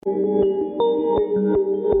Welcome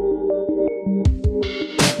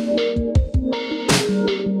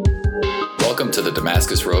to the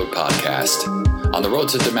Damascus Road podcast. On the road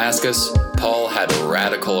to Damascus, Paul had a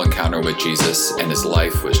radical encounter with Jesus and his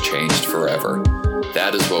life was changed forever.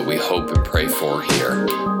 That is what we hope and pray for here.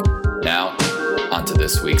 Now, on to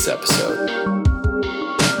this week's episode.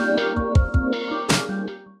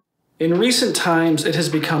 In recent times, it has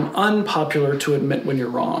become unpopular to admit when you're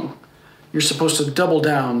wrong. You're supposed to double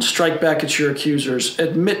down, strike back at your accusers,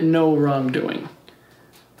 admit no wrongdoing.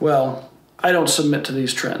 Well, I don't submit to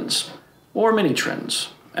these trends, or many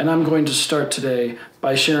trends, and I'm going to start today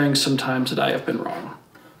by sharing some times that I have been wrong.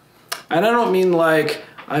 And I don't mean like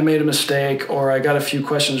I made a mistake or I got a few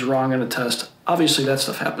questions wrong in a test. Obviously, that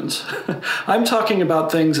stuff happens. I'm talking about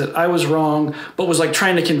things that I was wrong, but was like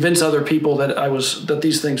trying to convince other people that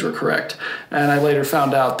these things were correct. And I later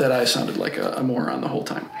found out that I sounded like a moron the whole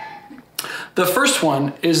time. The first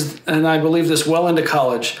one is, and I believe this well into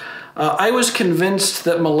college, I was convinced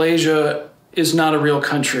that Malaysia is not a real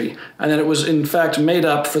country, and that it was in fact made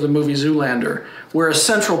up for the movie Zoolander, where a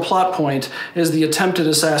central plot point is the attempted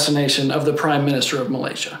assassination of the Prime Minister of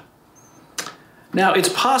Malaysia. Now, it's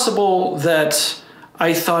possible that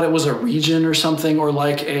I thought it was a region or something, or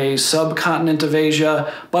like a subcontinent of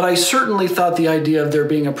Asia, but I certainly thought the idea of there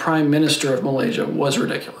being a Prime Minister of Malaysia was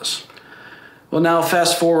ridiculous. Well, now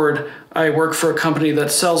fast forward, I work for a company that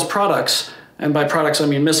sells products, and by products I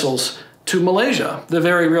mean missiles, to Malaysia, the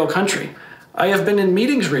very real country. I have been in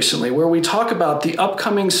meetings recently where we talk about the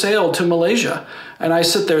upcoming sale to Malaysia, and I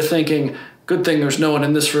sit there thinking, good thing there's no one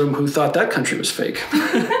in this room who thought that country was fake.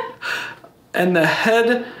 And the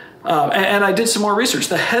head, and I did some more research,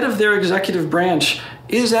 the head of their executive branch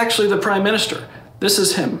is actually the Prime Minister. This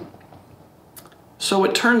is him. So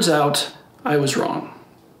it turns out I was wrong.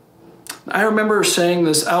 I remember saying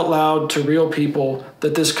this out loud to real people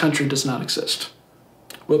that this country does not exist.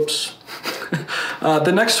 Whoops.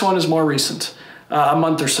 The next one is more recent, a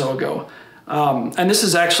month or so ago. And this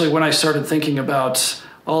is actually when I started thinking about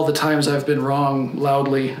all the times I've been wrong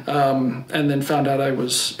loudly, and then thought I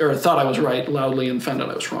was right loudly and found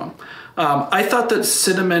out I was wrong. I thought that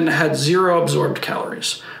cinnamon had 0 absorbed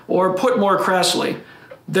calories, or put more crassly,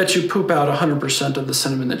 that you poop out 100% of the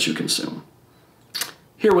cinnamon that you consume.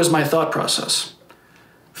 Here was my thought process.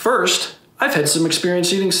 First, I've had some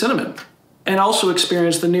experience eating cinnamon, and also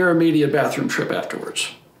experienced the near immediate bathroom trip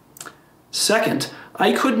afterwards. Second,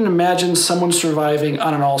 I couldn't imagine someone surviving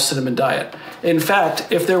on an all-cinnamon diet. In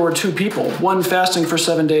fact, if there were 2 people, one fasting for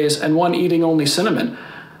 7 days and one eating only cinnamon,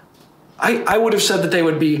 I would have said that they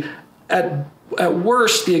would be, at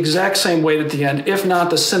worst, the exact same weight at the end. If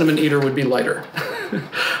not, the cinnamon eater would be lighter.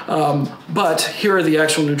 But here are the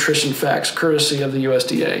actual nutrition facts, courtesy of the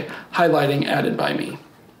USDA, highlighting added by me.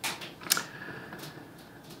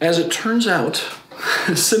 As it turns out,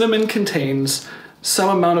 cinnamon contains some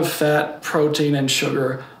amount of fat, protein, and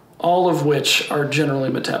sugar, all of which are generally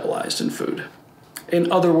metabolized in food. In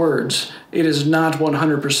other words, it is not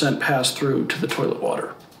 100% passed through to the toilet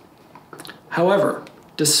water. However,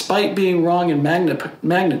 despite being wrong in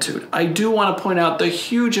magnitude, I do want to point out the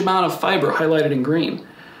huge amount of fiber highlighted in green.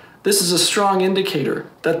 This is a strong indicator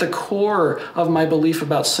that the core of my belief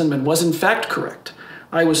about cinnamon was in fact correct.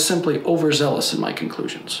 I was simply overzealous in my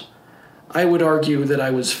conclusions. I would argue that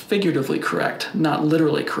I was figuratively correct, not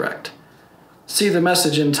literally correct. See the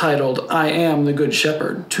message entitled, I Am the Good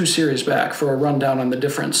Shepherd, 2 series back for a rundown on the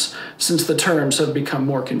difference, since the terms have become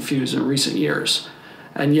more confused in recent years.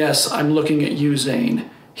 And yes, I'm looking at you,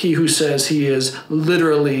 Zane, he who says he is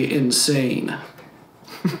literally insane.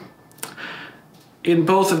 In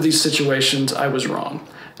both of these situations, I was wrong.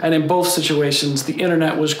 And in both situations, the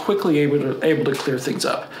internet was quickly able to clear things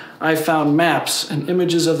up. I found maps and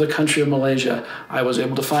images of the country of Malaysia. I was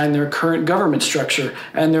able to find their current government structure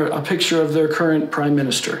and a picture of their current prime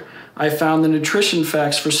minister. I found the nutrition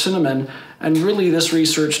facts for cinnamon, and really this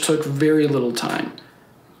research took very little time.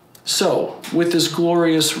 So, with this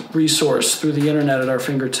glorious resource through the internet at our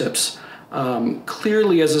fingertips,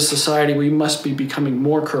 clearly as a society we must be becoming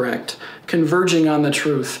more correct, converging on the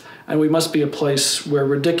truth, and we must be a place where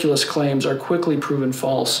ridiculous claims are quickly proven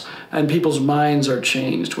false and people's minds are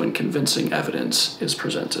changed when convincing evidence is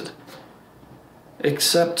presented.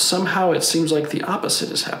 Except somehow it seems like the opposite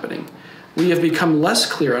is happening. We have become less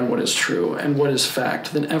clear on what is true and what is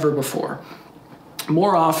fact than ever before.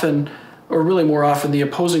 More often, the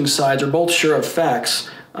opposing sides are both sure of facts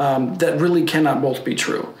that really cannot both be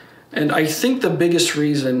true. And I think the biggest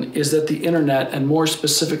reason is that the internet, and more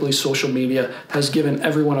specifically social media, has given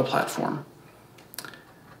everyone a platform.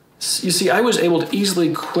 You see, I was able to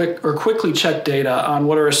easily quickly check data on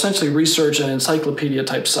what are essentially research and encyclopedia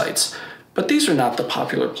type sites. But these are not the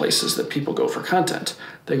popular places that people go for content.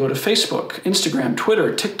 They go to Facebook, Instagram,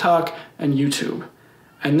 Twitter, TikTok, and YouTube.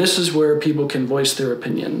 And this is where people can voice their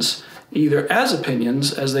opinions, either as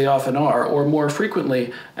opinions, as they often are, or more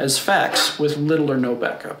frequently as facts with little or no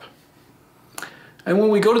backup. And when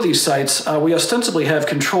we go to these sites, we ostensibly have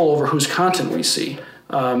control over whose content we see,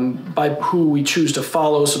 by who we choose to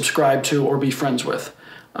follow, subscribe to, or be friends with.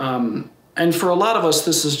 And for a lot of us,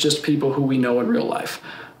 this is just people who we know in real life.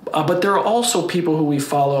 But there are also people who we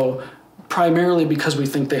follow primarily because we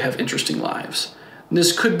think they have interesting lives.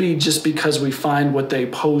 This could be just because we find what they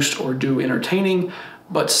post or do entertaining,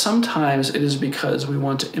 but sometimes it is because we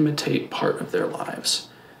want to imitate part of their lives.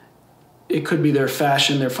 It could be their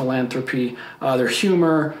fashion, their philanthropy, their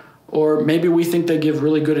humor, or maybe we think they give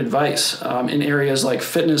really good advice in areas like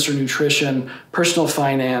fitness or nutrition, personal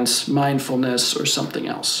finance, mindfulness, or something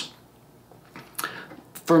else.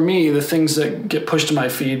 For me, the things that get pushed to my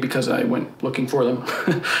feed because I went looking for them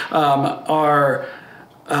are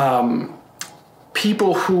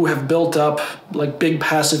people who have built up like big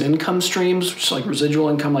passive income streams, which is like residual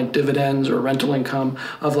income, like dividends or rental income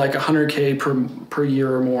of like $100K per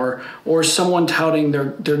year or more, or someone touting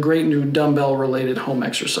their great new dumbbell-related home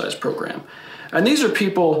exercise program. And these are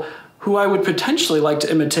people who I would potentially like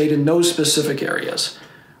to imitate in those specific areas.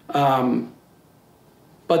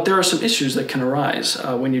 But there are some issues that can arise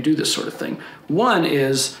when you do this sort of thing. One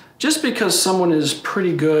is just because someone is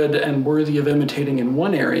pretty good and worthy of imitating in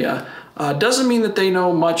one area doesn't mean that they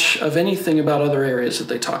know much of anything about other areas that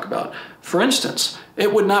they talk about. For instance,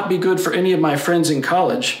 it would not be good for any of my friends in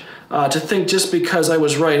college to think just because I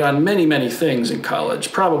was right on many, many things in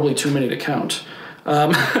college, probably too many to count.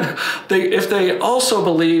 If they also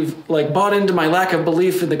bought into my lack of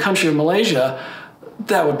belief in the country of Malaysia,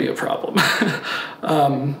 that would be a problem.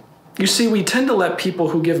 You see, we tend to let people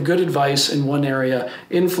who give good advice in one area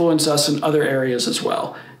influence us in other areas as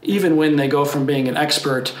well, even when they go from being an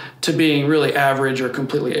expert to being really average or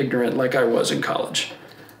completely ignorant like I was in college.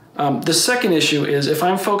 The second issue is if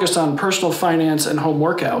I'm focused on personal finance and home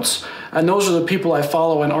workouts, and those are the people I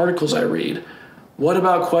follow and articles I read, what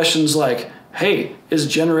about questions like, hey, is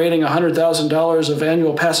generating $100,000 of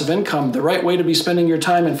annual passive income the right way to be spending your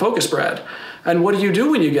time in focus, Brad? And what do you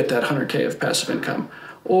do when you get that 100K of passive income?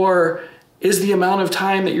 Or is the amount of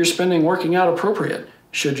time that you're spending working out appropriate?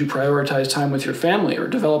 Should you prioritize time with your family or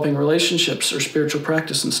developing relationships or spiritual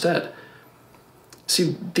practice instead?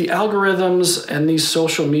 See, the algorithms and these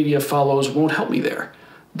social media follows won't help me there.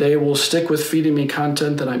 They will stick with feeding me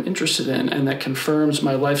content that I'm interested in and that confirms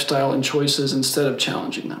my lifestyle and choices instead of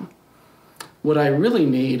challenging them. What I really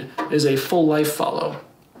need is a full life follow,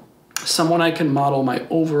 someone I can model my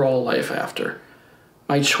overall life after,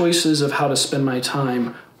 my choices of how to spend my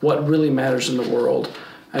time, what really matters in the world,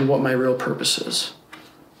 and what my real purpose is.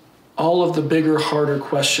 All of the bigger, harder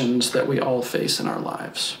questions that we all face in our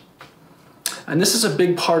lives. And this is a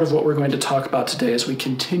big part of what we're going to talk about today as we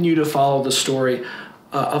continue to follow the story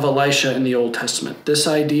of Elisha in the Old Testament, this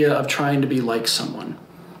idea of trying to be like someone.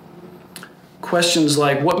 Questions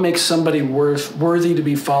like, what makes somebody worthy to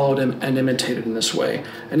be followed and imitated in this way?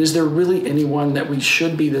 And is there really anyone that we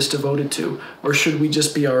should be this devoted to? Or should we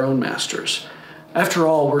just be our own masters? After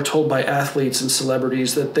all, we're told by athletes and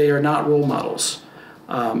celebrities that they are not role models.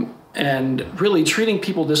 And really, treating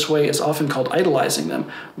people this way is often called idolizing them,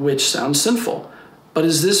 which sounds sinful. But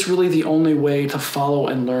is this really the only way to follow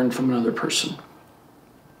and learn from another person?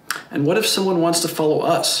 And what if someone wants to follow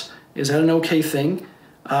us? Is that an okay thing?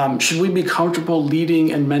 Should we be comfortable leading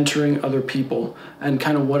and mentoring other people? And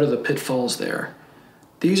kind of what are the pitfalls there?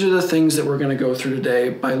 These are the things that we're going to go through today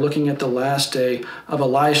by looking at the last day of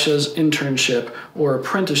Elisha's internship or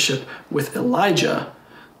apprenticeship with Elijah,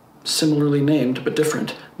 similarly named but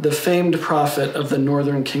different, the famed prophet of the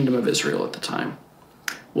northern kingdom of Israel at the time.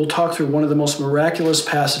 We'll talk through one of the most miraculous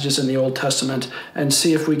passages in the Old Testament and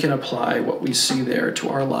see if we can apply what we see there to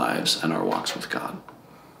our lives and our walks with God.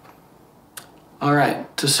 All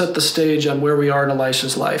right, to set the stage on where we are in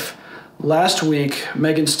Elisha's life. Last week,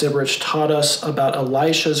 Megan Stibrich taught us about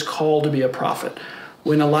Elisha's call to be a prophet.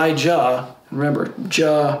 When Elijah, remember,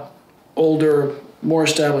 older, more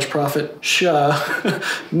established prophet,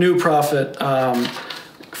 new prophet,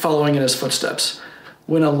 following in his footsteps.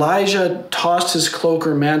 When Elijah tossed his cloak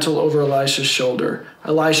or mantle over Elisha's shoulder,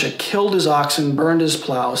 Elisha killed his oxen, burned his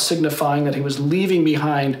plow, signifying that he was leaving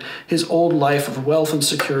behind his old life of wealth and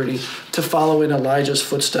security to follow in Elijah's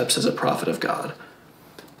footsteps as a prophet of God.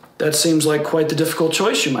 That seems like quite the difficult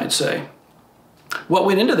choice, you might say. What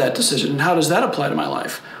went into that decision, and how does that apply to my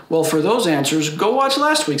life? Well, for those answers, go watch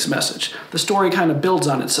last week's message. The story kind of builds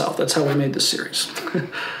on itself. That's how we made this series.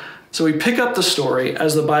 So we pick up the story,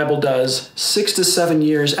 as the Bible does, 6 to 7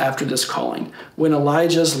 years after this calling, when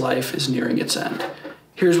Elijah's life is nearing its end.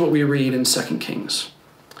 Here's what we read in 2 Kings.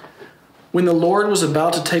 When the Lord was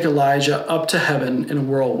about to take Elijah up to heaven in a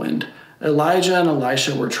whirlwind, Elijah and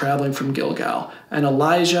Elisha were traveling from Gilgal, and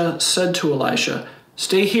Elijah said to Elisha,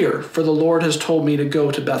 "Stay here, for the Lord has told me to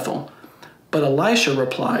go to Bethel." But Elisha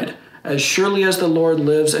replied, "As surely as the Lord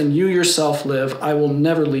lives and you yourself live, I will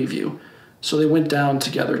never leave you." So they went down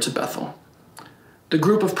together to Bethel. The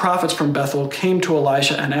group of prophets from Bethel came to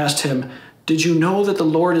Elisha and asked him, "Did you know that the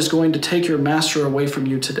Lord is going to take your master away from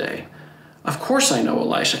you today?" "Of course I know,"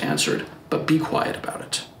 Elisha answered, "but be quiet about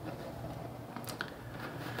it."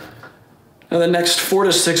 Now the next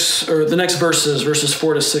verses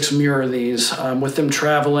 4 to 6 mirror these, with them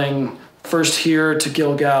traveling first here to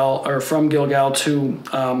Gilgal, or from Gilgal to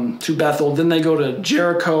Bethel. Then they go to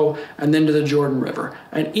Jericho and then to the Jordan River.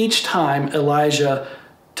 And each time Elijah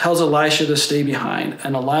tells Elisha to stay behind,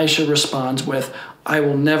 and Elisha responds with, "I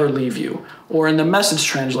will never leave you." Or in the Message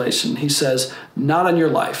translation, he says, "Not on your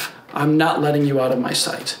life. I'm not letting you out of my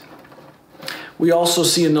sight." We also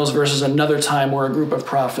see in those verses another time where a group of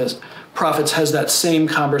prophets has that same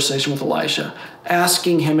conversation with Elisha,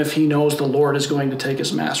 asking him if he knows the Lord is going to take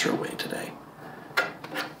his master away today.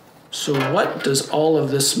 So what does all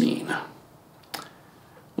of this mean?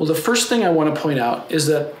 Well, the first thing I want to point out is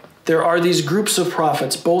that there are these groups of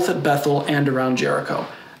prophets both at Bethel and around Jericho.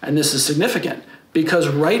 And this is significant because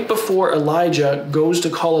right before Elijah goes to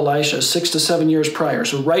call Elisha 6 to 7 years prior,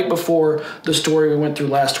 so right before the story we went through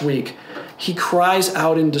last week, he cries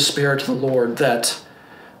out in despair to the Lord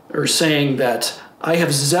saying that, "I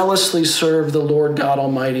have zealously served the Lord God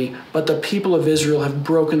Almighty, but the people of Israel have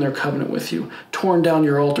broken their covenant with you, torn down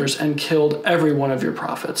your altars, and killed every one of your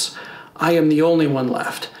prophets. I am the only one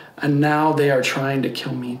left, and now they are trying to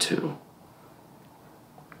kill me too."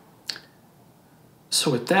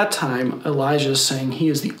 So at that time, Elijah is saying he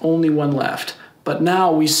is the only one left. But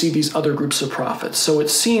now we see these other groups of prophets. So it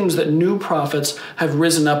seems that new prophets have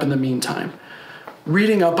risen up in the meantime.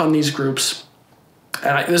 Reading up on these groups,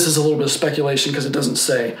 and this is a little bit of speculation because it doesn't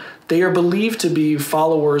say, they are believed to be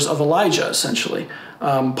followers of Elijah, essentially.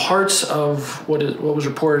 Parts of what was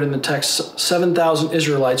reported in the text, 7,000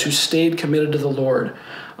 Israelites who stayed committed to the Lord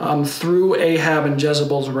through Ahab and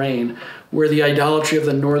Jezebel's reign, where the idolatry of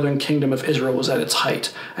the northern kingdom of Israel was at its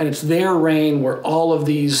height. And it's their reign where all of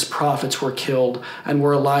these prophets were killed and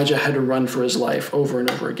where Elijah had to run for his life over and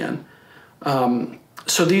over again.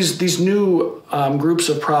 So these new groups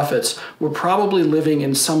of prophets were probably living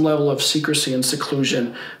in some level of secrecy and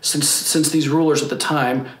seclusion since these rulers at the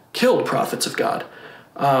time killed prophets of God,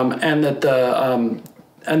 and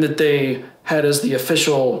that they had as the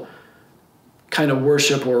official kind of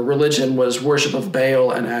worship or religion was worship of Baal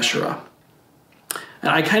and Asherah. And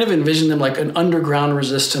I kind of envision them like an underground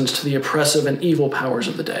resistance to the oppressive and evil powers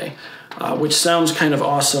of the day, which sounds kind of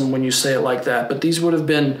awesome when you say it like that, but these would have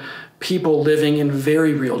been people living in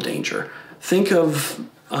very real danger. Think of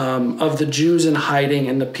the Jews in hiding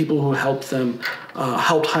and the people who helped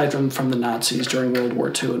hide them from the Nazis during World War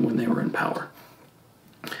II and when they were in power.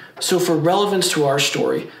 So for relevance to our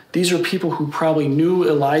story, these are people who probably knew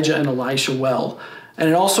Elijah and Elisha well. And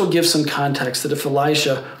it also gives some context that if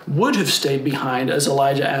Elisha would have stayed behind as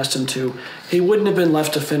Elijah asked him to, he wouldn't have been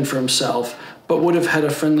left to fend for himself, but would have had a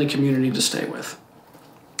friendly community to stay with.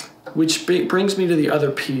 Which brings me to the other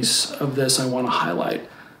piece of this I want to highlight,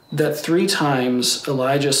 that 3 times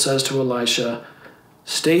Elijah says to Elisha,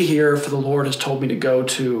 "Stay here, for the Lord has told me to go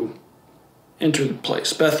to enter the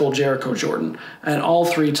place, Bethel, Jericho, Jordan." And all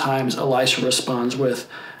 3 times Elisha responds with,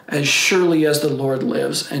 "As surely as the Lord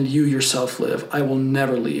lives and you yourself live, I will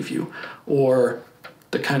never leave you." Or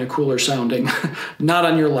the kind of cooler sounding, "Not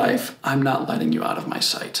on your life, I'm not letting you out of my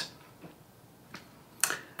sight."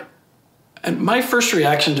 And my first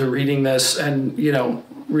reaction to reading this and,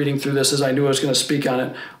 reading through this as I knew I was going to speak on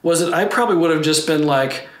it was that I probably would have just been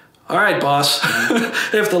like, "All right, boss,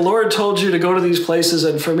 if the Lord told you to go to these places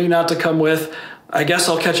and for me not to come with, I guess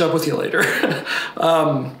I'll catch up with you later."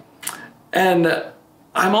 And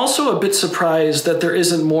I'm also a bit surprised that there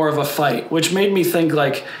isn't more of a fight, which made me think,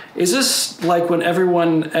 like, is this like when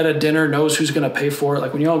everyone at a dinner knows who's going to pay for it?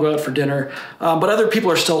 Like when you all go out for dinner, but other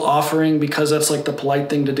people are still offering because that's like the polite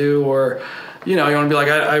thing to do, or, you want to be like,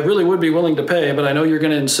 I really would be willing to pay, but I know you're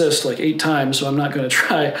going to insist like 8 times, so I'm not going to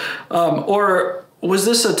try. Or was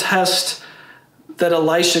this a test that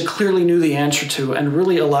Elisha clearly knew the answer to, and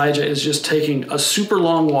really Elijah is just taking a super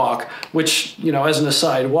long walk, which, as an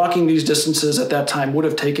aside, walking these distances at that time would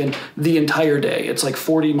have taken the entire day. It's like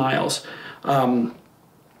 40 miles.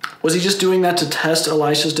 Was he just doing that to test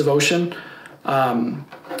Elisha's devotion?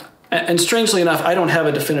 And strangely enough, I don't have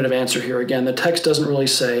a definitive answer here. Again, the text doesn't really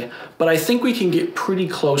say, but I think we can get pretty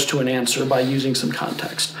close to an answer by using some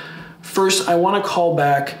context. First, I want to call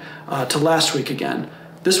back to last week again.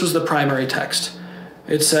 This was the primary text.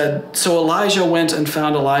 It said, "So Elijah went and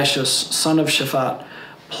found Elisha, son of Shaphat,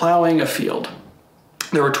 plowing a field.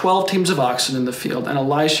 There were 12 teams of oxen in the field, and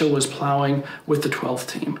Elisha was plowing with the 12th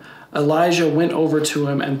team. Elijah went over to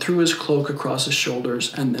him and threw his cloak across his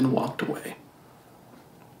shoulders and then walked away."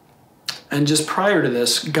 And just prior to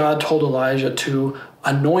this, God told Elijah to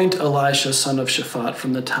anoint Elisha, son of Shaphat,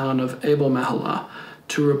 from the town of Abel-Meholah,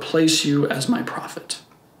 to replace you as my prophet.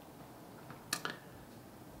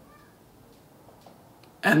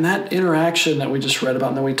 And that interaction that we just read about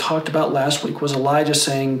and that we talked about last week was Elijah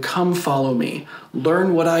saying, "Come follow me,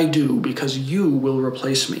 learn what I do, because you will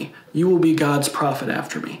replace me. You will be God's prophet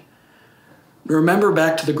after me." Remember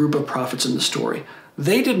back to the group of prophets in the story.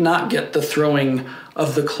 They did not get the throwing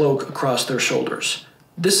of the cloak across their shoulders.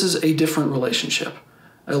 This is a different relationship.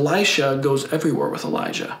 Elisha goes everywhere with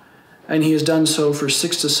Elijah, and he has done so for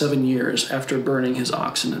 6 to 7 years after burning his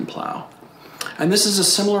oxen and plow. And this is a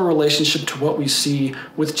similar relationship to what we see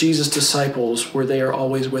with Jesus' disciples, where they are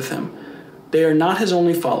always with him. They are not his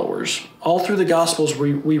only followers. All through the Gospels,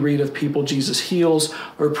 we read of people Jesus heals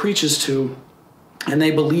or preaches to, and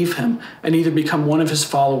they believe him and either become one of his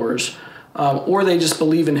followers, or they just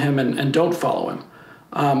believe in him and don't follow him.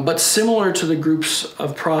 But similar to the groups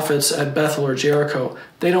of prophets at Bethel or Jericho,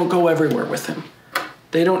 they don't go everywhere with him.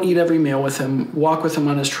 They don't eat every meal with him, walk with him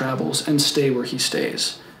on his travels, and stay where he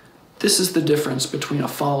stays. This is the difference between a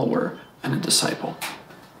follower and a disciple.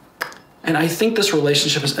 And I think this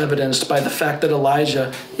relationship is evidenced by the fact that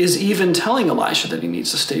Elijah is even telling Elisha that he needs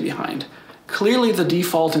to stay behind. Clearly, the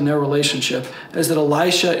default in their relationship is that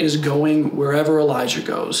Elisha is going wherever Elijah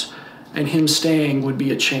goes, and him staying would be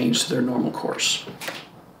a change to their normal course.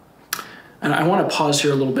 And I want to pause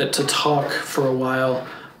here a little bit to talk for a while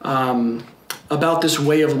about this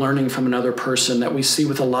way of learning from another person that we see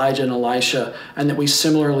with Elijah and Elisha, and that we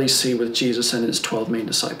similarly see with Jesus and his 12 main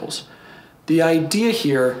disciples. The idea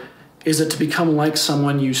here is that to become like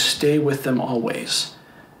someone, you stay with them always.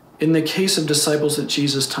 In the case of disciples at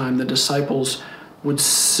Jesus' time, the disciples would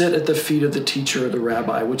sit at the feet of the teacher or the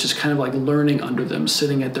rabbi, which is kind of like learning under them,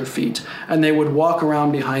 sitting at their feet. And they would walk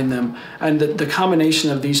around behind them. And the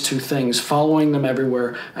combination of these two things, following them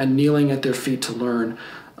everywhere and kneeling at their feet to learn,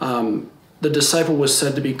 the disciple was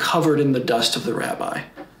said to be covered in the dust of the rabbi.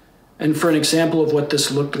 And for an example of what this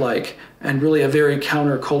looked like, and really a very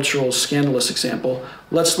countercultural, scandalous example,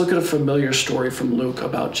 let's look at a familiar story from Luke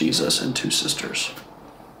about Jesus and 2 sisters.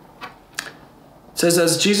 It says,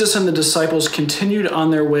 as Jesus and the disciples continued on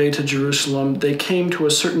their way to Jerusalem, they came to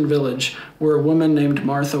a certain village where a woman named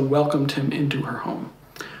Martha welcomed him into her home.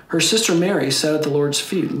 Her sister Mary sat at the Lord's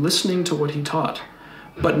feet, listening to what he taught.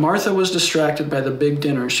 But Martha was distracted by the big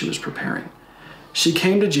dinner she was preparing. She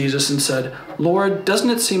came to Jesus and said, "Lord, doesn't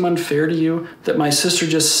it seem unfair to you that my sister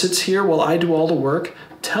just sits here while I do all the work?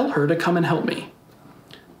 Tell her to come and help me."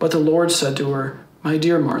 But the Lord said to her, "My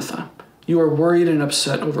dear Martha, you are worried and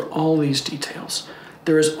upset over all these details.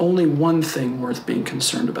 There is only one thing worth being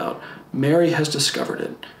concerned about. Mary has discovered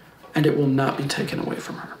it, and it will not be taken away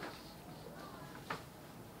from her."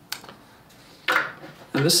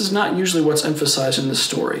 Now, this is not usually what's emphasized in this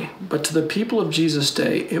story, but to the people of Jesus'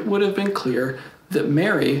 day, it would have been clear that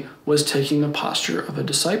Mary was taking the posture of a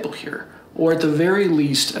disciple here, or at the very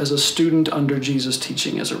least as a student under Jesus'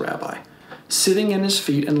 teaching as a rabbi. Sitting in his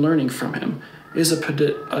feet and learning from him is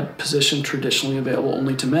a position traditionally available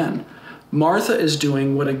only to men. Martha is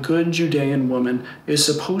doing what a good Judean woman is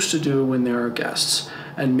supposed to do when there are guests,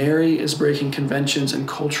 and Mary is breaking conventions and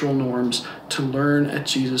cultural norms to learn at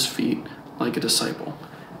Jesus' feet like a disciple.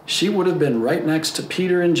 She would have been right next to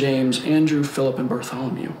Peter and James, Andrew, Philip, and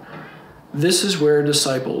Bartholomew. This is where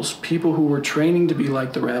disciples, people who were training to be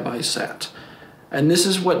like the rabbis, sat. And this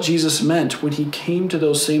is what Jesus meant when he came to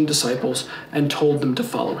those same disciples and told them to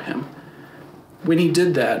follow him. When he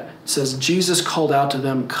did that, it says, Jesus called out to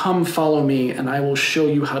them, "Come follow me, and I will show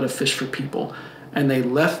you how to fish for people." And they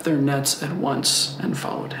left their nets at once and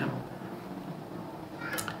followed him.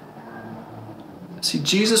 See,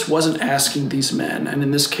 Jesus wasn't asking these men, and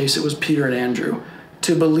in this case it was Peter and Andrew,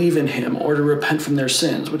 to believe in him or to repent from their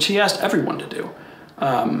sins, which he asked everyone to do.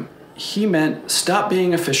 He meant stop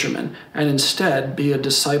being a fisherman and instead be a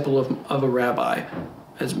disciple of a rabbi,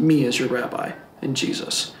 as me as your rabbi, in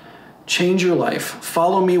Jesus. Change your life.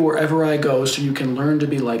 Follow me wherever I go so you can learn to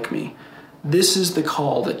be like me. This is the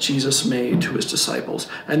call that Jesus made to his disciples.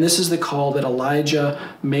 And this is the call that Elijah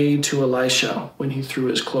made to Elisha when he threw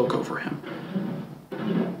his cloak over him.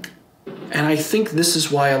 And I think this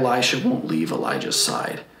is why Elisha won't leave Elijah's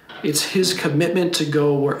side. It's his commitment to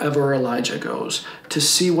go wherever Elijah goes, to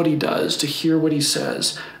see what he does, to hear what he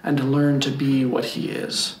says, and to learn to be what he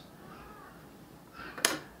is.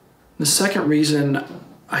 The second reason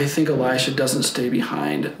I think Elisha doesn't stay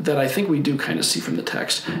behind, that I think we do kind of see from the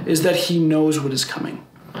text, is that he knows what is coming.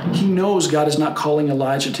 He knows God is not calling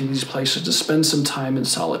Elijah to these places to spend some time in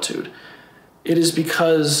solitude. It is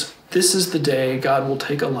because this is the day God will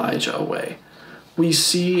take Elijah away. We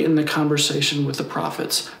see in the conversation with the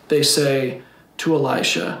prophets, they say to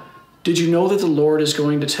Elisha, "Did you know that the Lord is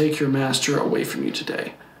going to take your master away from you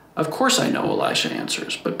today?" "Of course I know," Elisha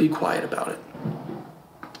answers, "but be quiet about it."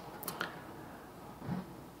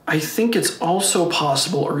 I think it's also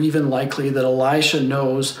possible or even likely that Elisha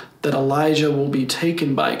knows that Elijah will be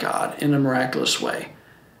taken by God in a miraculous way.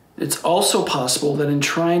 It's also possible that in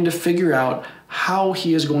trying to figure out how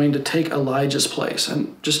he is going to take Elijah's place,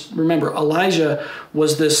 and just remember, Elijah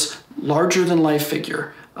was this larger-than-life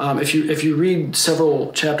figure. If you read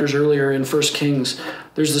several chapters earlier in 1 Kings,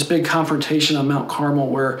 there's this big confrontation on Mount Carmel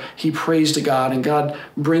where he prays to God, and God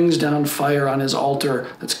brings down fire on his altar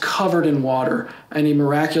that's covered in water, and he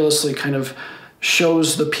miraculously kind of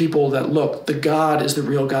shows the people that, look, the God is the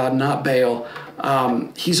real God, not Baal.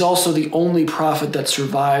 He's also the only prophet that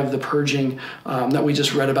survived the purging that we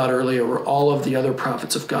just read about earlier, where all of the other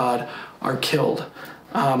prophets of God are killed.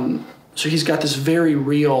 So he's got this very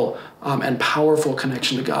real and powerful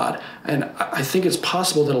connection to God. And I think it's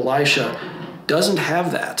possible that Elisha doesn't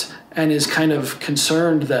have that and is kind of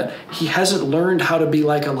concerned that he hasn't learned how to be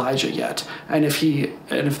like Elijah yet. And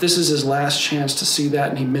if this is his last chance to see that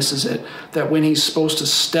and he misses it, that when he's supposed to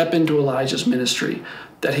step into Elijah's ministry,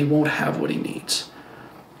 that he won't have what he needs.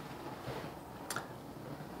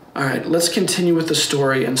 All right, let's continue with the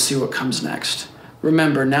story and see what comes next.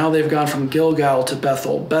 Remember, now they've gone from Gilgal to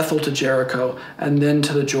Bethel, Bethel to Jericho, and then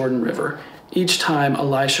to the Jordan River. Each time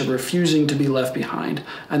Elisha refusing to be left behind,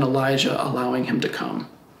 and Elijah allowing him to come.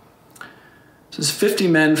 It says 50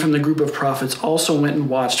 men from the group of prophets also went and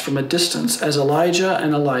watched from a distance as Elijah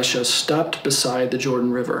and Elisha stopped beside the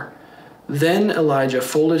Jordan River. Then Elijah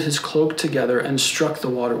folded his cloak together and struck the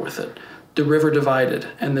water with it. The river divided,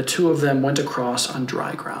 and the two of them went across on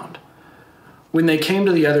dry ground. When they came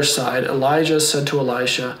to the other side, Elijah said to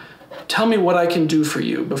Elisha, "Tell me what I can do for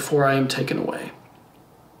you before I am taken away."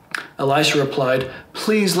 Elisha replied,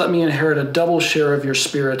 "Please let me inherit a double share of your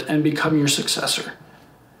spirit and become your successor."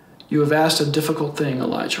 "You have asked a difficult thing,"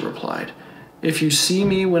 Elijah replied. "If you see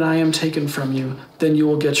me when I am taken from you, then you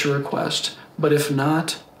will get your request. But if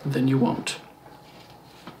not, then you won't."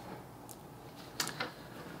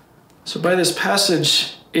 So by this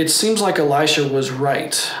passage, it seems like Elisha was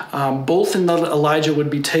right, both in that Elijah would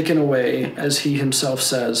be taken away, as he himself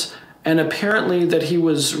says, and apparently that he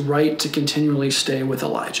was right to continually stay with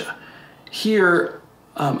Elijah. Here,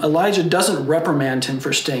 Elijah doesn't reprimand him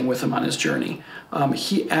for staying with him on his journey.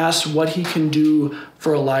 He asks what he can do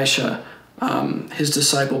for Elisha, his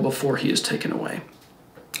disciple, before he is taken away.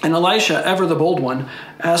 And Elisha, ever the bold one,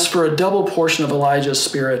 asks for a double portion of Elijah's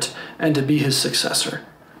spirit and to be his successor.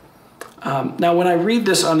 Now, when I read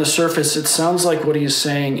this on the surface, it sounds like what he's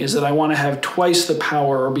saying is that I want to have twice the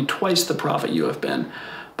power or be twice the prophet you have been.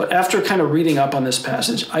 But after kind of reading up on this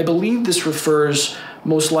passage, I believe this refers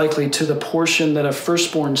most likely to the portion that a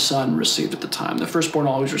firstborn son received at the time. The firstborn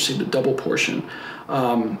always received a double portion.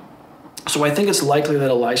 So I think it's likely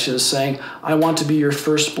that Elisha is saying, I want to be your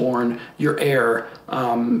firstborn, your heir,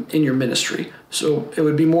 in your ministry. So it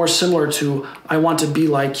would be more similar to, I want to be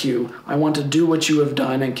like you. I want to do what you have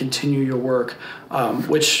done and continue your work,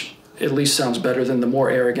 which at least sounds better than the more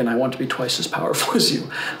arrogant, I want to be twice as powerful as you.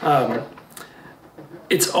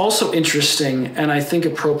 It's also interesting, and I think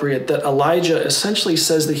appropriate, that Elijah essentially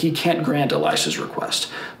says that he can't grant Elisha's request,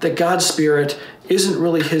 that God's Spirit isn't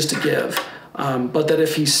really his to give, but that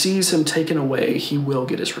if he sees him taken away, he will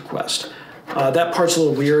get his request. That part's a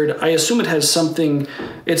little weird. I assume it's something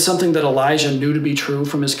that Elijah knew to be true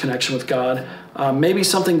from his connection with God, maybe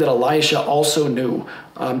something that Elisha also knew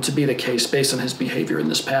to be the case based on his behavior in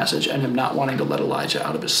this passage and him not wanting to let Elijah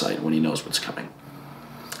out of his sight when he knows what's coming.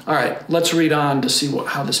 All right, let's read on to see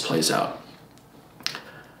how this plays out.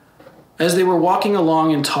 As they were walking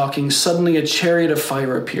along and talking, suddenly a chariot of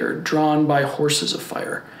fire appeared, drawn by horses of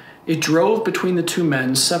fire. It drove between the two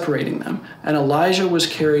men, separating them, and Elijah was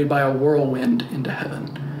carried by a whirlwind into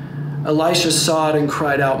heaven. Elisha saw it and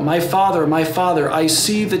cried out, my father, I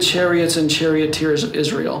see the chariots and charioteers of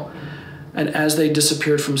Israel." And as they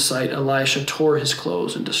disappeared from sight, Elisha tore his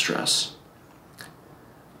clothes in distress.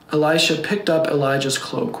 Elisha picked up Elijah's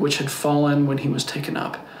cloak, which had fallen when he was taken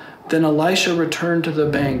up. Then Elisha returned to the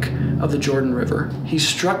bank of the Jordan River. He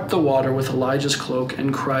struck the water with Elijah's cloak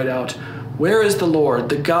and cried out, "Where is the Lord,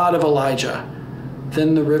 the God of Elijah?"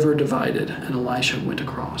 Then the river divided, and Elisha went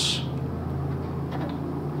across.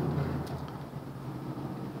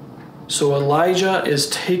 So Elijah is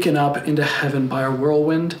taken up into heaven by a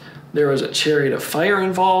whirlwind. There is a chariot of fire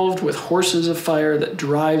involved with horses of fire that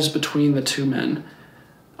drives between the two men.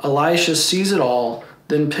 Elisha sees it all,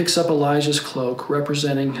 then picks up Elijah's cloak,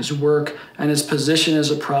 representing his work and his position as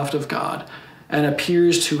a prophet of God, and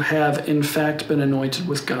appears to have in fact been anointed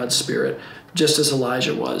with God's Spirit, just as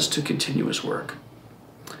Elijah was, to continue his work.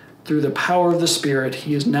 Through the power of the Spirit,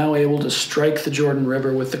 he is now able to strike the Jordan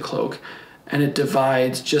River with the cloak, and it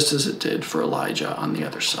divides just as it did for Elijah on the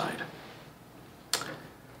other side.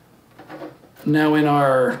 Now, in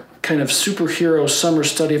our kind of superhero summer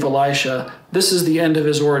study of Elisha, this is the end of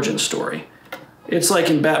his origin story. It's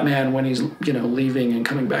like in Batman when he's, leaving and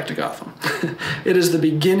coming back to Gotham. It is the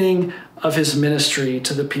beginning of his ministry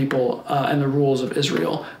to the people and the rules of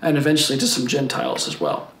Israel, and eventually to some Gentiles as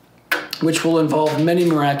well, which will involve many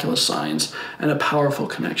miraculous signs and a powerful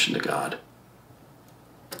connection to God.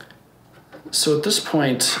 So at this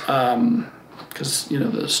point, because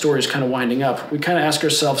the story is kind of winding up, we kind of ask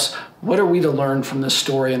ourselves, what are we to learn from this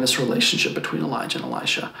story and this relationship between Elijah and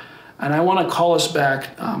Elisha? And I want to call us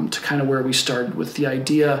back to kind of where we started with the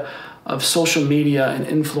idea of social media and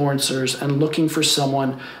influencers and looking for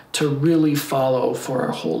someone to really follow for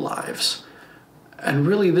our whole lives. And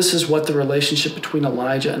really, this is what the relationship between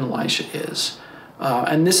Elijah and Elisha is.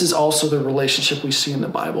 And this is also the relationship we see in the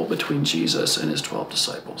Bible between Jesus and his 12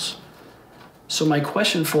 disciples. So my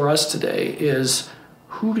question for us today is,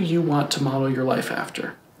 who do you want to model your life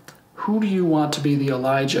after? Who do you want to be the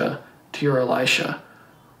Elijah to your Elisha?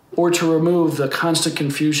 Or to remove the constant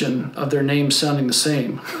confusion of their names sounding the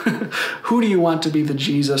same, who do you want to be the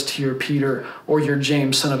Jesus to your Peter or your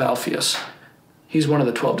James, son of Alphaeus? He's one of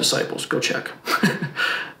the 12 disciples. Go check.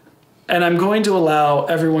 And I'm going to allow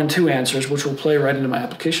everyone 2 answers, which will play right into my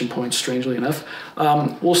application points, strangely enough.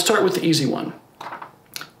 We'll start with the easy one.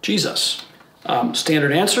 Jesus.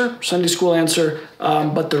 Standard answer, Sunday school answer,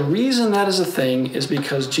 but the reason that is a thing is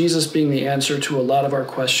because Jesus being the answer to a lot of our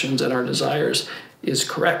questions and our desires is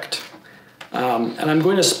correct. And I'm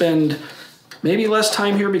going to spend maybe less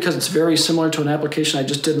time here because it's very similar to an application I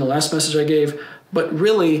just did in the last message I gave, but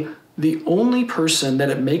really the only person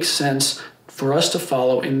that it makes sense for us to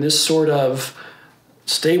follow in this sort of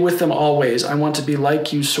stay with them always, I want to be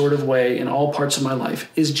like you sort of way in all parts of my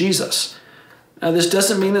life is Jesus. Now, this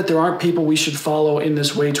doesn't mean that there aren't people we should follow in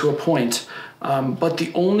this way to a point, but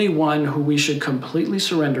the only one who we should completely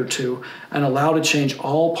surrender to and allow to change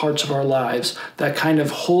all parts of our lives, that kind of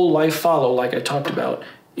whole life follow like I talked about,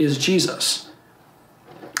 is Jesus.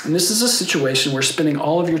 And this is a situation where spending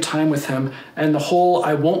all of your time with him and the whole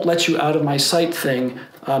I won't let you out of my sight thing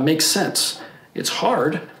makes sense. It's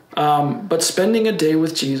hard, but spending a day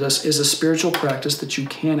with Jesus is a spiritual practice that you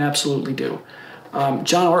can absolutely do.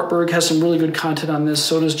 John Ortberg has some really good content on this.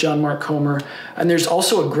 So does John Mark Comer. And there's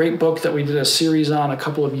also a great book that we did a series on a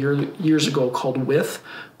couple of years ago called With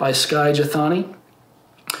by Skye Jethani.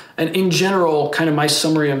 And in general, kind of my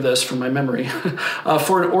summary of this from my memory,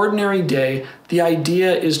 for an ordinary day, the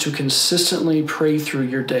idea is to consistently pray through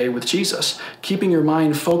your day with Jesus, keeping your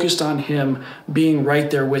mind focused on him being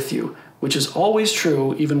right there with you, which is always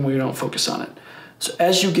true even when you don't focus on it. So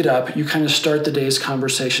as you get up, you kind of start the day's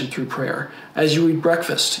conversation through prayer. As you eat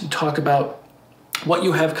breakfast, you talk about what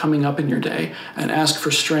you have coming up in your day and ask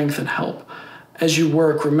for strength and help. As you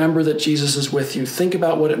work, remember that Jesus is with you. Think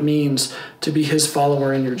about what it means to be his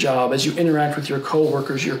follower in your job. As you interact with your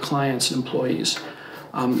coworkers, your clients, and employees,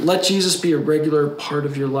 let Jesus be a regular part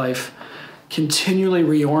of your life, continually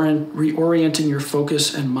reorienting your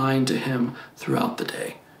focus and mind to him throughout the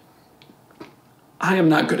day. I am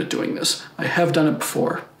not good at doing this. I have done it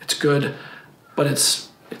before. It's good, but it's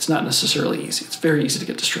not necessarily easy. It's very easy to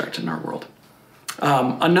get distracted in our world.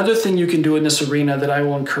 Another thing you can do in this arena that I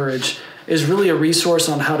will encourage is really a resource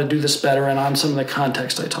on how to do this better and on some of the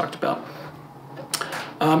context I talked about.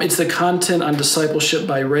 It's the content on discipleship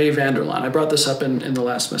by Ray Vanderlaan. I brought this up in the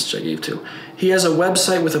last message I gave too. He has a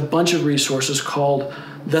website with a bunch of resources called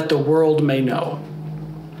That the World May Know.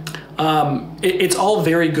 It's all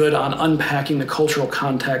very good on unpacking the cultural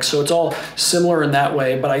context, so it's all similar in that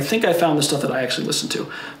way, but I think I found the stuff that I actually listened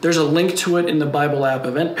to. There's a link to it in the Bible app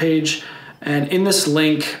event page, And in this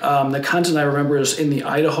link, the content I remember is in the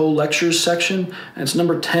Idaho lectures section, and it's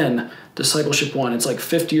number 10, Discipleship 1. It's like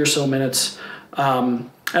 50 or so minutes. And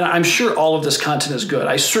I'm sure all of this content is good.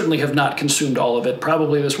 I certainly have not consumed all of it.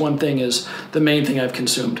 Probably this one thing is the main thing I've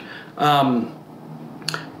consumed.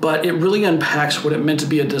 But it really unpacks what it meant to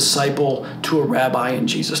be a disciple to a rabbi in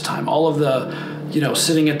Jesus' time. All of the,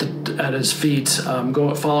 sitting at his feet,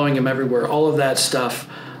 following him everywhere, all of that stuff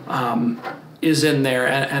is in there,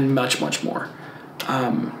 and much, much more.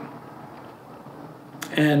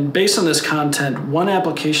 And based on this content, one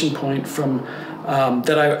application point from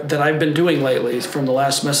that I've been doing lately from the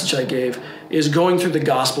last message I gave is going through the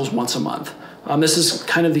Gospels once a month. This is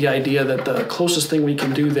kind of the idea that the closest thing we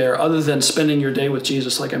can do there, other than spending your day with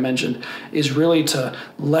Jesus, like I mentioned, is really to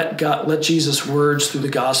let Jesus' words through the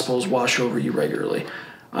Gospels wash over you regularly.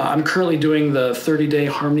 I'm currently doing the 30-day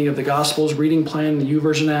Harmony of the Gospels reading plan in the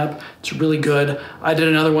YouVersion app. It's really good. I did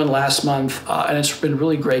another one last month, and it's been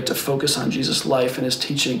really great to focus on Jesus' life and his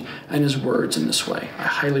teaching and his words in this way. I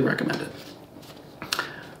highly recommend it.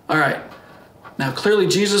 All right. Now, clearly,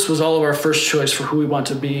 Jesus was all of our first choice for who we want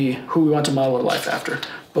to be, who we want to model our life after.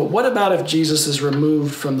 But what about if Jesus is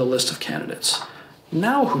removed from the list of candidates?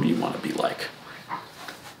 Now, who do you want to be like?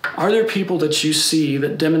 Are there people that you see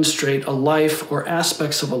that demonstrate a life or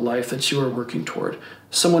aspects of a life that you are working toward?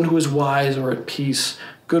 Someone who is wise or at peace,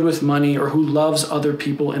 good with money, or who loves other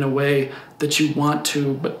people in a way that you want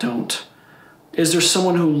to but don't? Is there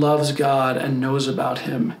someone who loves God and knows about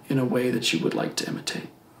him in a way that you would like to imitate?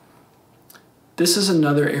 This is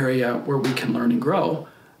another area where we can learn and grow,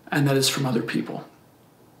 and that is from other people.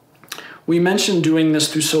 We mentioned doing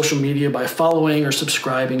this through social media by following or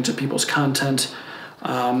subscribing to people's content.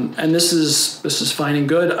 And this is fine and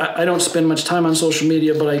good. I don't spend much time on social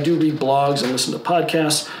media, but I do read blogs and listen to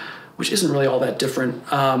podcasts, which isn't really all that different.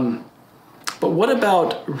 But what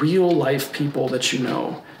about real life people that you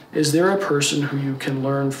know? Is there a person who you can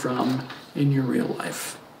learn from in your real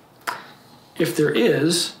life? If there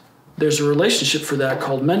is, there's a relationship for that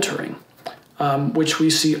called mentoring, which we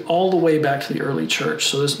see all the way back to the early church.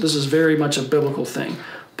 So this is very much a biblical thing.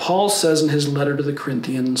 Paul says in his letter to the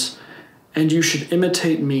Corinthians, "And you should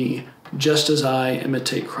imitate me just as I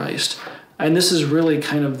imitate Christ." And this is really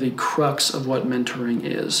kind of the crux of what mentoring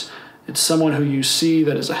is. It's someone who you see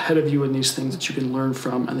that is ahead of you in these things that you can learn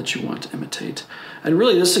from and that you want to imitate. And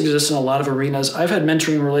really this exists in a lot of arenas. I've had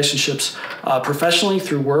mentoring relationships professionally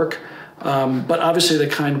through work, but obviously the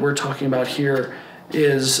kind we're talking about here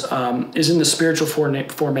is in the spiritual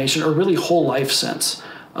formation or really whole life sense.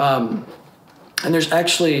 And there's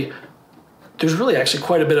really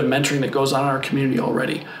quite a bit of mentoring that goes on in our community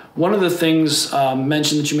already. One of the things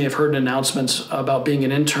mentioned that you may have heard in announcements about being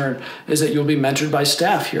an intern is that you'll be mentored by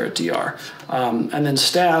staff here at DR. And then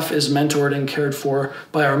staff is mentored and cared for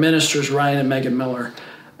by our ministers, Ryan and Megan Miller.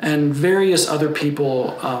 And various other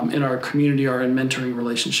people in our community are in mentoring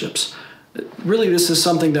relationships. Really, this is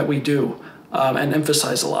something that we do and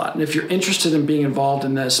emphasize a lot. And if you're interested in being involved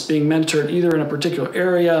in this, being mentored either in a particular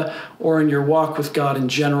area or in your walk with God in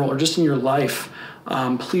general or just in your life,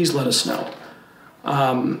 please let us know.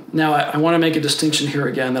 Now, I want to make a distinction here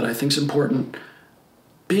again that I think is important.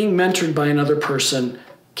 Being mentored by another person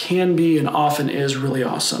can be and often is really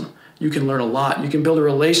awesome. You can learn a lot. You can build a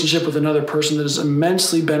relationship with another person that is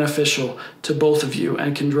immensely beneficial to both of you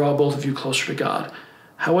and can draw both of you closer to God.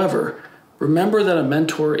 However, remember that a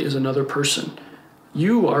mentor is another person.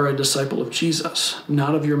 You are a disciple of Jesus,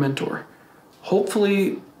 not of your mentor.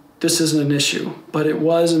 Hopefully, this isn't an issue, but it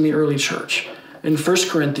was in the early church. In 1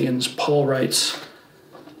 Corinthians, Paul writes,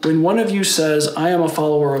 "When one of you says, 'I am a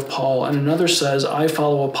follower of Paul,' and another says, 'I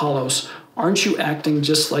follow Apollos,' aren't you acting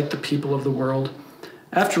just like the people of the world?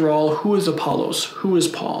 After all, who is Apollos? Who is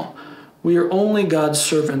Paul? We are only God's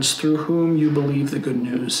servants through whom you believe the good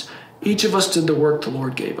news. Each of us did the work the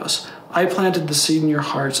Lord gave us. I planted the seed in your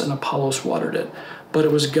hearts and Apollos watered it, but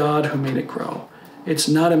it was God who made it grow. It's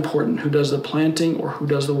not important who does the planting or who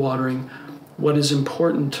does the watering. What is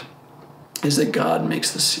important is that God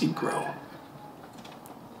makes the seed grow."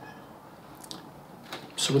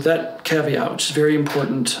 So with that caveat, which is very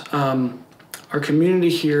important, our community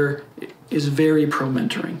here is very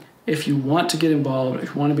pro-mentoring. If you want to get involved,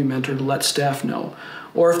 if you want to be mentored, let staff know.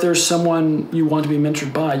 Or if there's someone you want to be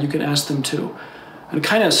mentored by, you can ask them too. And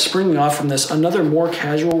kind of springing off from this, another more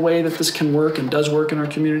casual way that this can work and does work in our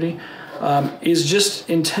community is just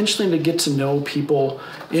intentionally to get to know people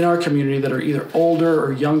in our community that are either older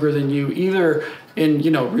or younger than you, either in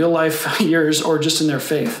real life years or just in their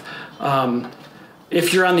faith.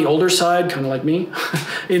 If you're on the older side, kind of like me,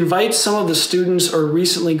 invite some of the students or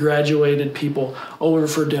recently graduated people over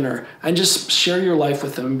for dinner and just share your life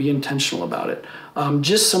with them and be intentional about it.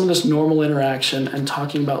 Just some of this normal interaction and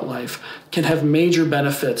talking about life can have major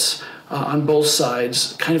benefits on both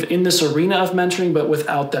sides, kind of in this arena of mentoring, but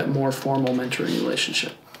without that more formal mentoring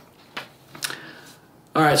relationship.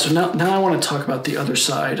 All right, so now I want to talk about the other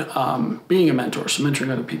side, being a mentor, so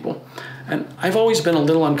mentoring other people. And I've always been a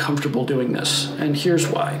little uncomfortable doing this, and here's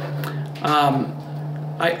why.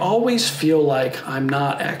 I always feel like I'm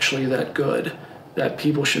not actually that good, that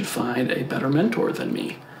people should find a better mentor than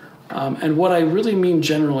me. And what I really mean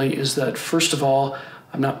generally is that, first of all,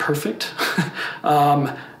 I'm not perfect.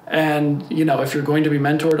 And, if you're going to be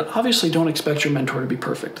mentored, obviously don't expect your mentor to be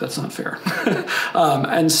perfect. That's not fair.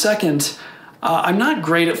 And second, I'm not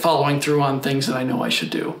great at following through on things that I know I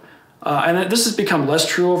should do. And this has become less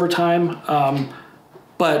true over time,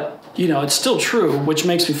 but, it's still true, which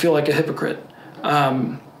makes me feel like a hypocrite.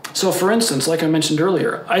 So for instance, like I mentioned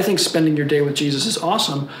earlier, I think spending your day with Jesus is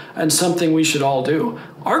awesome and something we should all do,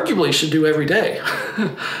 arguably should do every day.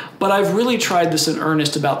 But I've really tried this in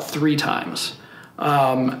earnest about 3 times.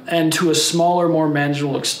 And to a smaller, more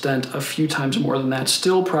manageable extent, a few times more than that,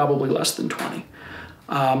 still probably less than 20.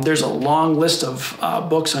 There's a long list of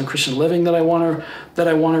books on Christian living that I want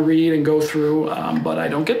to read and go through, but I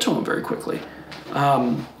don't get to them very quickly.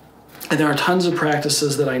 And there are tons of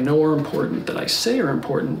practices that I know are important, that I say are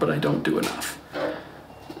important, but I don't do enough.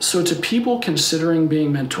 So to people considering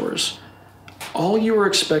being mentors, all you are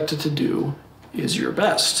expected to do is your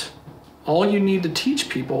best. All you need to teach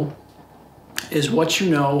people is what you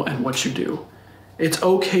know and what you do. It's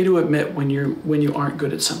okay to admit when you aren't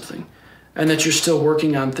good at something, and that you're still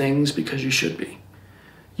working on things because you should be.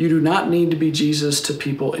 You do not need to be Jesus to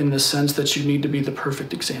people in the sense that you need to be the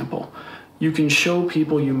perfect example. You can show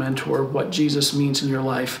people you mentor what Jesus means in your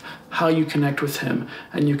life, how you connect with him,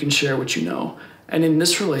 and you can share what you know. And in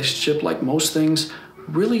this relationship, like most things,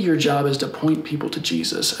 really your job is to point people to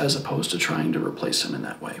Jesus as opposed to trying to replace him in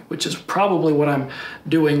that way, which is probably what I'm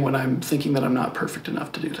doing when I'm thinking that I'm not perfect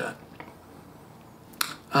enough to do that.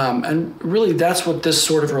 And really that's what this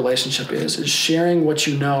sort of relationship is sharing what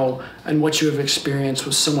you know and what you have experienced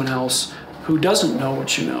with someone else who doesn't know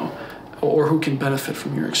what you know or who can benefit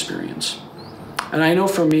from your experience. And I know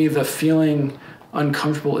for me, the feeling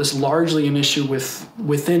uncomfortable is largely an issue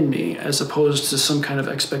within me as opposed to some kind of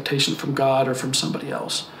expectation from God or from somebody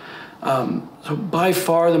else. So by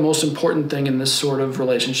far the most important thing in this sort of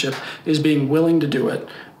relationship is being willing to do it,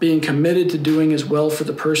 being committed to doing as well for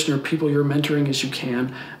the person or people you're mentoring as you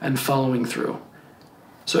can, and following through.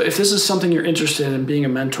 So if this is something you're interested in, being a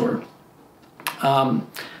mentor,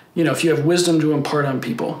 if you have wisdom to impart on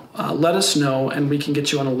people, let us know and we can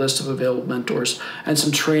get you on a list of available mentors and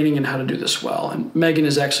some training in how to do this well. And Megan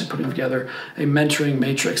is actually putting together a mentoring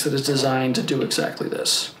matrix that is designed to do exactly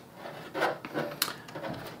this.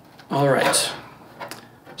 All right.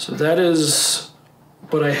 So that is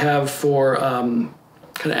what I have for kind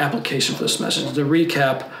of application for this message. To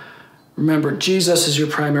recap, remember, Jesus is your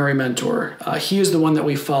primary mentor. He is the one that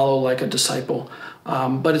we follow like a disciple.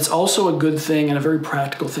 But it's also a good thing and a very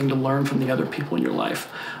practical thing to learn from the other people in your life.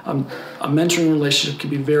 A mentoring relationship can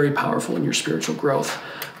be very powerful in your spiritual growth.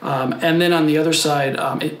 And then on the other side,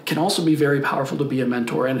 it can also be very powerful to be a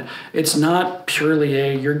mentor. And it's not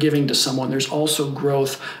purely you're giving to someone. There's also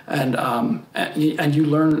growth and you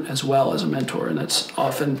learn as well as a mentor. And that's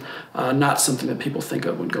often not something that people think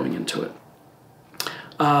of when going into it.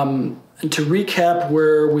 And to recap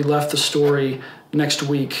where we left the story next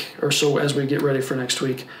week or so as we get ready for next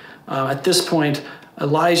week, at this point,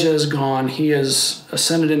 Elijah is gone. He has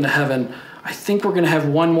ascended into heaven. I think we're going to have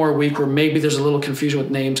one more week where maybe there's a little confusion with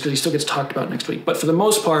names because he still gets talked about next week. But for the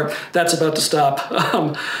most part, that's about to stop.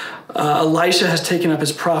 Elisha has taken up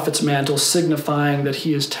his prophet's mantle, signifying that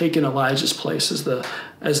he has taken Elijah's place as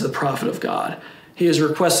the prophet of God. He has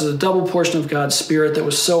requested a double portion of God's Spirit that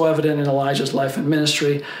was so evident in Elijah's life and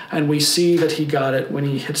ministry, and we see that he got it when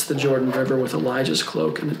he hits the Jordan River with Elijah's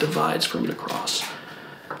cloak and it divides for him to cross.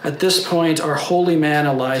 At this point, our holy man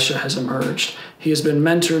Elisha has emerged. He has been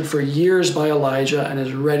mentored for years by Elijah and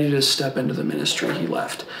is ready to step into the ministry he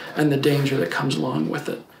left and the danger that comes along with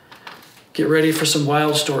it. Get ready for some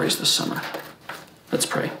wild stories this summer. Let's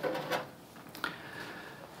pray.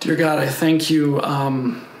 Dear God, I thank you.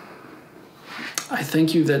 I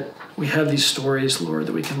thank you that we have these stories, Lord,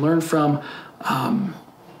 that we can learn from.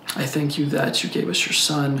 I thank you that you gave us your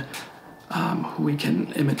Son, who we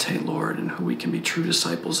can imitate, Lord, and who we can be true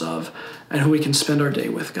disciples of, and who we can spend our day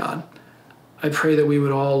with, God. I pray that we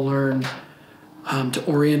would all learn to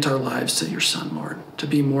orient our lives to your Son, Lord, to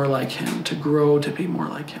be more like him, to grow to be more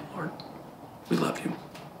like him, Lord. We love you.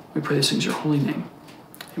 We pray these things in your holy name.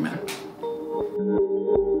 Amen.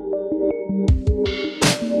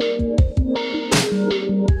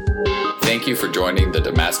 Thank you for joining the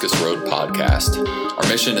Damascus Road podcast. Our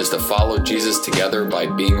mission is to follow Jesus together by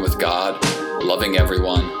being with God, loving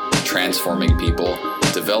everyone, transforming people,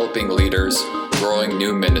 developing leaders, growing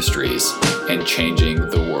new ministries, and changing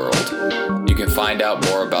the world. You can find out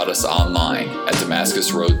more about us online at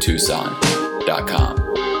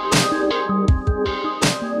DamascusRoadTucson.com.